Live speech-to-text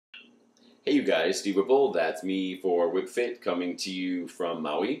Hey you guys, Steve Whipple, that's me for WHIPFIT coming to you from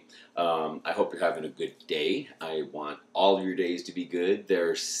Maui. I hope you're having a good day. I want all of your days to be good. There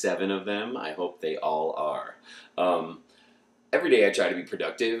are 7 of them. I hope they all are. Every day I try to be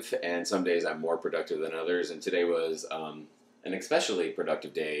productive, and some days I'm more productive than others, and today was an especially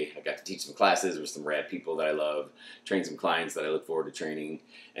productive day. I got to teach some classes with some rad people that I love, train some clients that I look forward to training,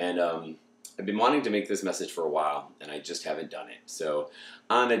 and I've been wanting to make this message for a while, and I just haven't done it. So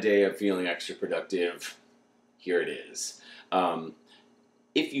on a day of feeling extra productive, here it is.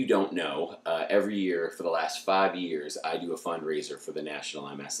 If you don't know, every year for the last 5 years, I do a fundraiser for the National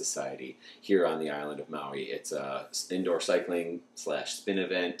MS Society here on the island of Maui. It's a indoor cycling / spin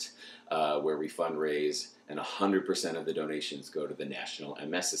event where we fundraise, and 100% of the donations go to the National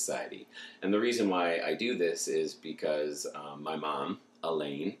MS Society. And the reason why I do this is because my mom,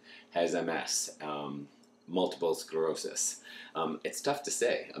 Elaine, has MS, multiple sclerosis. It's tough to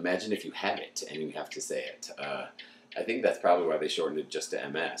say. Imagine if you have it and you have to say it. I think that's probably why they shortened it just to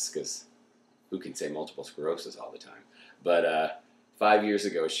MS, because who can say multiple sclerosis all the time? But 5 years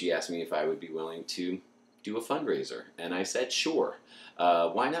ago, she asked me if I would be willing to do a fundraiser, and I said sure.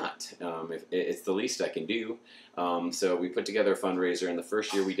 Why not? If it's the least I can do. So we put together a fundraiser, and the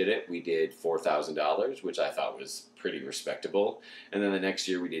first year we did it, we did $4,000, which I thought was pretty respectable. And then the next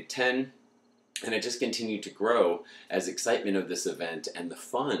year we did 10, and it just continued to grow as excitement of this event and the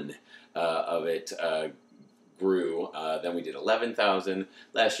fun of it grew. Then we did 11,000.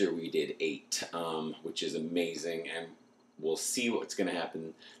 Last year we did 8, which is amazing, and we'll see what's going to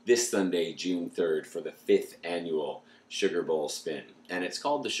happen this Sunday, June 3rd, for the 5th annual Sugar Bowl Spin. And it's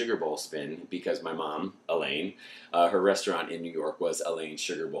called the Sugar Bowl Spin because my mom, Elaine, her restaurant in New York was Elaine's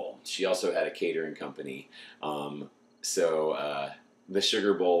Sugar Bowl. She also had a catering company. So the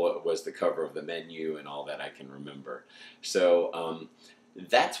Sugar Bowl was the cover of the menu and all that I can remember. So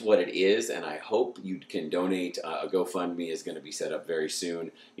that's what it is, and I hope you can donate. A GoFundMe is going to be set up very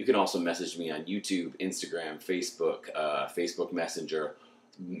soon. You can also message me on YouTube, Instagram, Facebook, Facebook Messenger,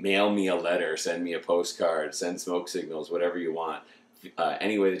 mail me a letter, send me a postcard, send smoke signals, whatever you want.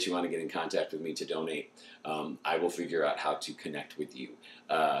 Any way that you want to get in contact with me to donate, I will figure out how to connect with you.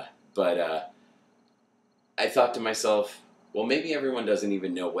 But I thought to myself, well, maybe everyone doesn't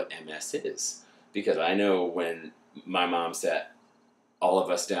even know what MS is, because I know when my mom sat all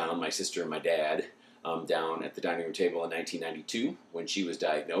of us down, my sister and my dad, down at the dining room table in 1992 when she was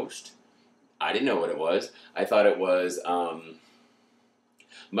diagnosed. I didn't know what it was. I thought it was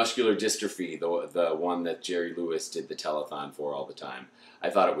muscular dystrophy, the one that Jerry Lewis did the telethon for all the time. I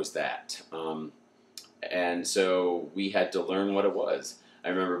thought it was that. And so we had to learn what it was. I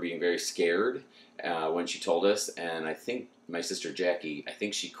remember being very scared when she told us, and I think my sister Jackie, I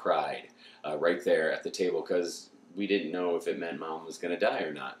think she cried right there at the table because we didn't know if it meant mom was going to die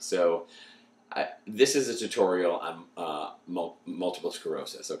or not. So this is a tutorial on multiple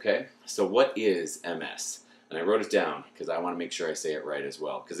sclerosis, okay? So what is MS? And I wrote it down because I want to make sure I say it right as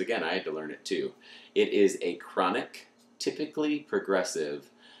well, because again, I had to learn it too. It is a chronic, typically progressive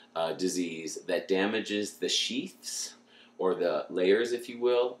disease that damages the sheaths, or the layers, if you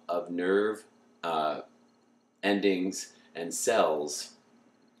will, of nerve endings and cells,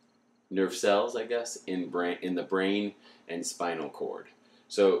 nerve cells, I guess, in the brain and spinal cord.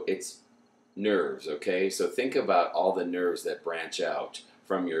 So it's nerves, okay? So think about all the nerves that branch out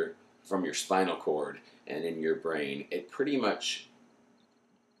from your spinal cord and in your brain. It pretty much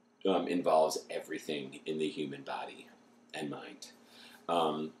involves everything in the human body and mind.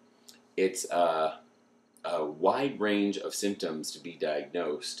 It's a wide range of symptoms to be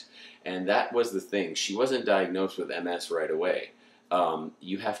diagnosed, and that was the thing. She wasn't diagnosed with MS right away.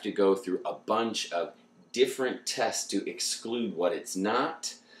 You have to go through a bunch of different tests to exclude what it's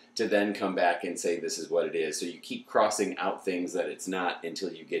not, to then come back and say this is what it is. So you keep crossing out things that it's not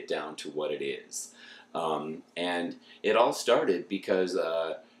until you get down to what it is. And it all started because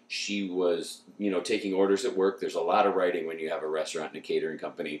she was, taking orders at work. There's a lot of writing when you have a restaurant and a catering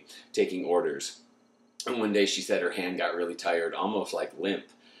company, taking orders. And one day she said her hand got really tired, almost like limp,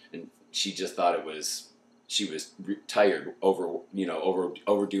 and she just thought she was tired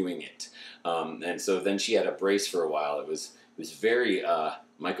overdoing it. And so then she had a brace for a while. It was very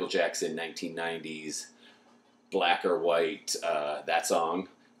Michael Jackson, 1990s, black or white, that song,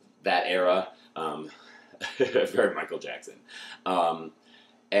 that era, very Michael Jackson.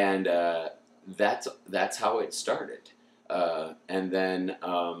 And that's how it started. And then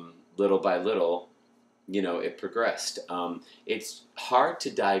little by little, it progressed. It's hard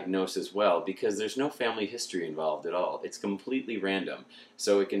to diagnose as well because there's no family history involved at all. It's completely random.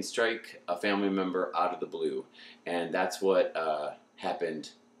 So it can strike a family member out of the blue. And that's what happened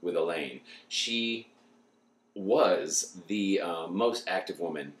with Elaine. She was the most active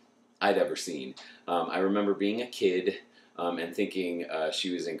woman I'd ever seen. I remember being a kid and thinking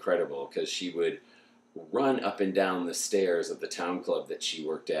she was incredible because she would run up and down the stairs of the town club that she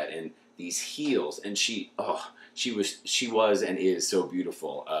worked at in these heels, and she was and is so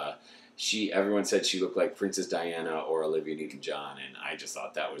beautiful. Everyone said she looked like Princess Diana or Olivia Newton-John, and I just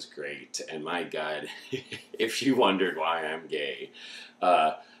thought that was great. And my God, if you wondered why I'm gay,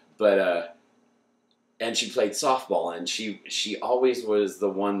 and she played softball, and she always was the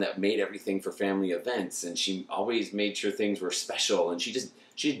one that made everything for family events, and she always made sure things were special, and she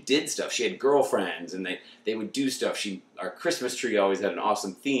did stuff. She had girlfriends, and they would do stuff. Our Christmas tree always had an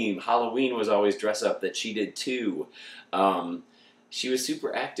awesome theme. Halloween was always dress up that she did too. She was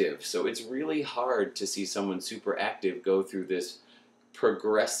super active, so it's really hard to see someone super active go through this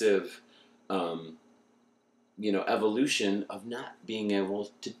progressive, evolution of not being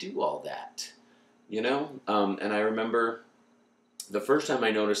able to do all that. And I remember the first time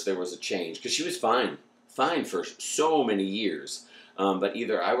I noticed there was a change, because she was fine for so many years. But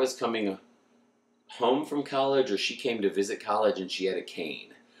either I was coming home from college, or she came to visit college and she had a cane.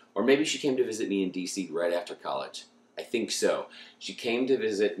 Or maybe she came to visit me in D.C. right after college. I think so. She came to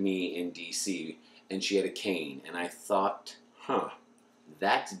visit me in D.C. and she had a cane. And I thought,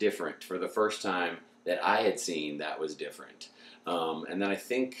 that's different. For the first time that I had seen, that was different. And then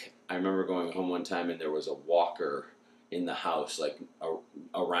I remember going home one time and there was a walker in the house, like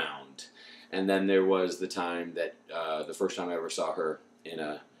around. And then there was the time that, the first time I ever saw her in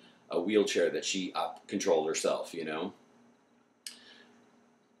a wheelchair that she controlled herself,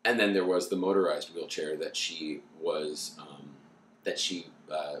 And then there was the motorized wheelchair that she was,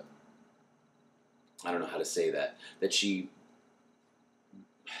 I don't know how to say that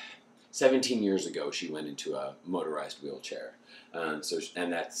 17 years ago she went into a motorized wheelchair. And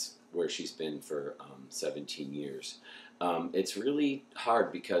that's where she's been for 17 years. It's really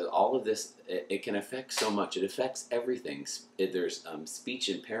hard because all of this, it can affect so much. It affects everything. There's speech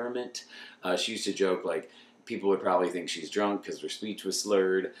impairment. She used to joke, like, people would probably think she's drunk because her speech was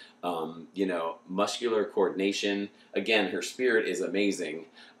slurred. Muscular coordination. Again, her spirit is amazing.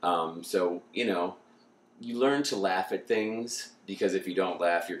 So, you learn to laugh at things, because if you don't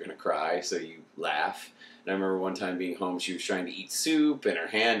laugh, you're going to cry, so you laugh. And I remember one time being home, she was trying to eat soup, and her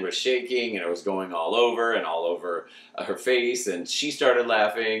hand was shaking, and it was going all over her face, and she started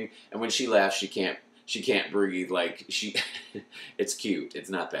laughing, and when she laughs, she can't breathe, like, it's cute, it's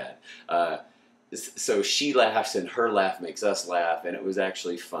not bad. So she laughs, and her laugh makes us laugh, and it was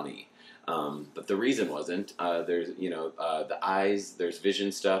actually funny. But the reason wasn't. There's, the eyes, there's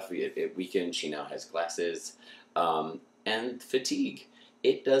vision stuff. It weakened. She now has glasses. And fatigue.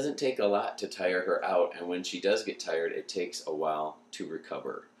 It doesn't take a lot to tire her out. And when she does get tired, it takes a while to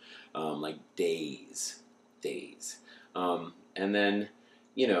recover. Like days. And then,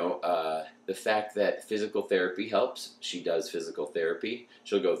 the fact that physical therapy helps. She does physical therapy.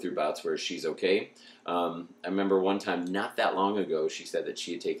 She'll go through bouts where she's okay. I remember one time, not that long ago, she said that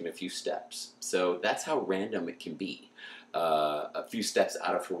she had taken a few steps. So that's how random it can be. A few steps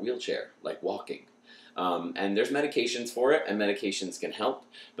out of her wheelchair, like walking. And there's medications for it, and medications can help,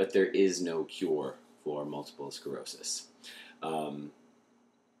 but there is no cure for multiple sclerosis.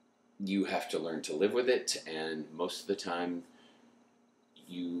 You have to learn to live with it, and most of the time,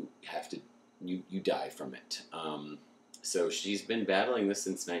 you die from it. So she's been battling this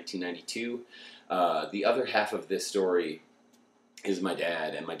since 1992. The other half of this story is my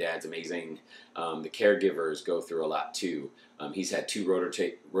dad, and my dad's amazing. The caregivers go through a lot too. He's had 2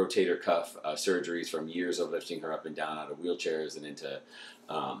 rotator cuff surgeries from years of lifting her up and down out of wheelchairs and into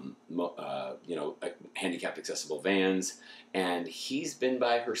handicapped accessible vans, and he's been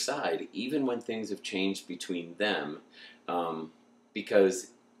by her side even when things have changed between them.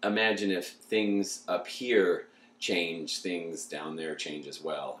 Because imagine if things up here change, things down there change as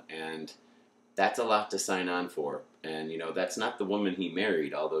well. And that's a lot to sign on for. And, that's not the woman he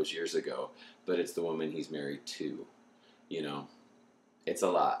married all those years ago, but it's the woman he's married to. It's a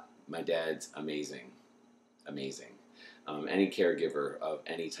lot. My dad's amazing. Amazing. Any caregiver of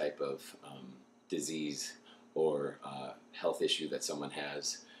any type of disease or health issue that someone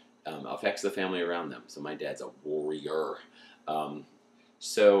has affects the family around them. So my dad's a warrior.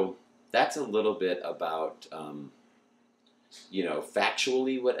 So that's a little bit about,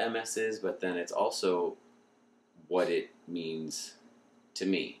 factually what MS is, but then it's also what it means to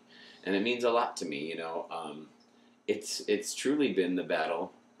me. And it means a lot to me, It's truly been the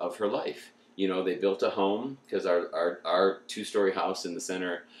battle of her life. They built a home because our 2-story house in the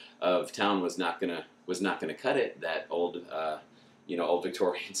center of town was not gonna cut it. That old old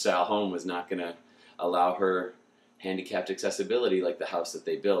Victorian style home was not going to allow her handicapped accessibility like the house that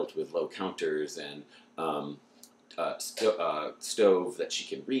they built with low counters and stove that she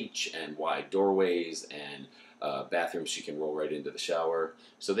can reach and wide doorways and bathrooms she can roll right into the shower.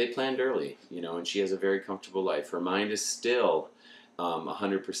 So they planned early, and she has a very comfortable life. Her mind is still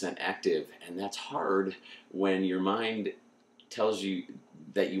 100% active, and that's hard when your mind tells you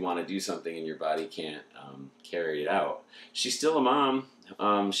that you want to do something and your body can't carry it out. She's still a mom.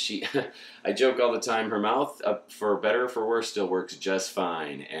 I joke all the time, her mouth, for better or for worse, still works just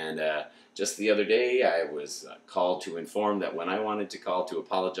fine. And just the other day, I was called to inform that when I wanted to call to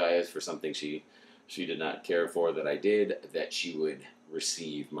apologize for something she did not care for that I did, that she would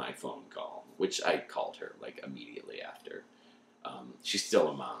receive my phone call, which I called her like immediately after. She's still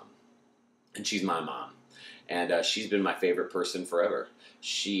a mom, and she's my mom. And she's been my favorite person forever.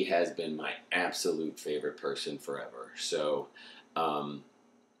 She has been my absolute favorite person forever. So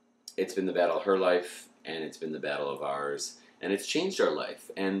it's been the battle of her life, and it's been the battle of ours, and it's changed our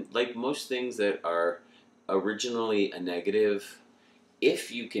life. And like most things that are originally a negative,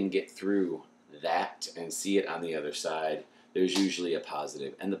 if you can get through that and see it on the other side, there's usually a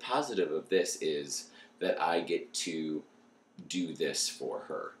positive. And the positive of this is that I get to do this for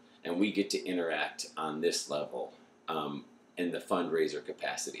her, and we get to interact on this level in the fundraiser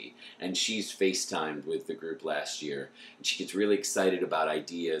capacity. And she's FaceTimed with the group last year, and she gets really excited about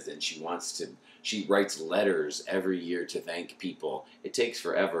ideas, and she writes letters every year to thank people. It takes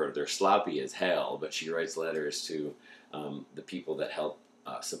forever. They're sloppy as hell, but she writes letters to the people that help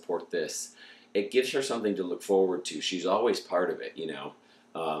support this. It gives her something to look forward to. She's always part of it,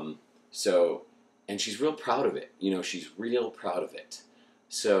 and she's real proud of it. She's real proud of it.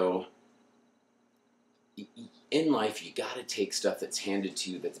 So in life, you got to take stuff that's handed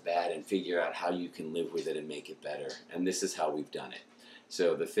to you that's bad and figure out how you can live with it and make it better. And this is how we've done it.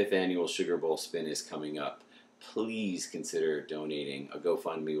 So the 5th annual Sugar Bowl spin is coming up. Please consider donating. A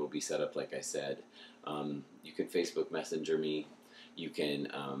GoFundMe will be set up, like I said. You can Facebook Messenger me. You can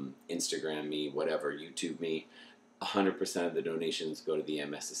Instagram me, whatever, YouTube me. 100% of the donations go to the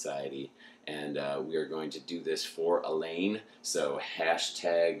MS Society, and we are going to do this for Elaine. So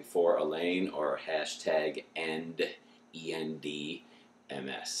hashtag for Elaine or hashtag end END-MS.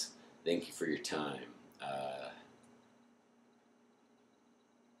 Thank you for your time.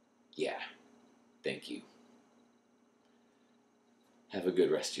 Yeah, thank you. Have a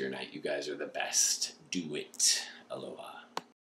good rest of your night. You guys are the best. Do it. Aloha.